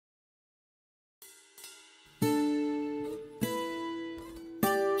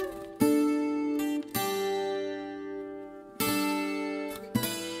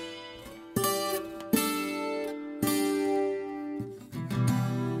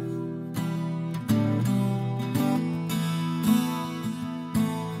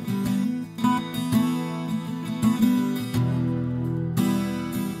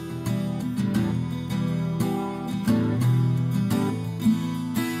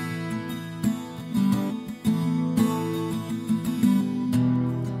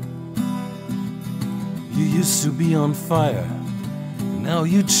used to be on fire, now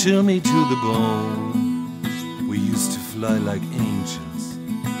you chill me to the bone. We used to fly like angels,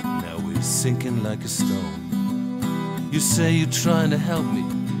 now we're sinking like a stone. You say you're trying to help me,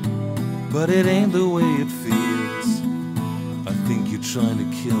 but it ain't the way it feels. I think you're trying to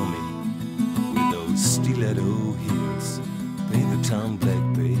kill me with those stiletto heels. Paint the town black,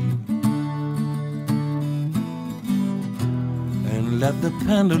 babe, and let the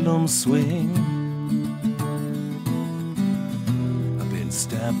pendulum swing. I've been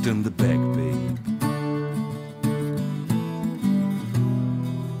stabbed in the back, babe,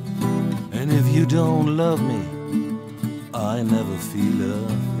 and if you don't love me, I never feel a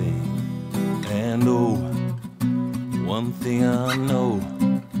thing. And oh, one thing I know,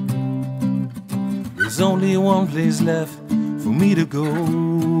 there's only one place left for me to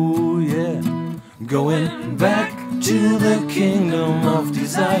go, yeah. Going back to the kingdom of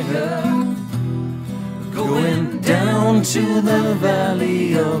desire, going down to the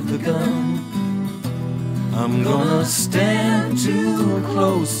valley of the gun. I'm gonna stand too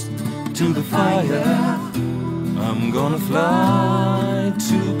close to the fire, I'm gonna fly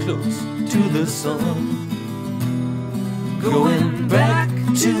too close to the sun. Going back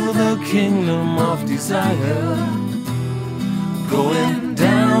to the kingdom of desire, going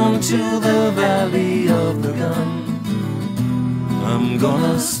down to the valley of the gun. I'm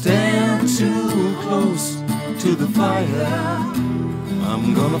gonna stand too close to the fire,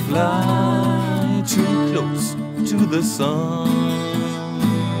 I'm gonna fly too close to the sun.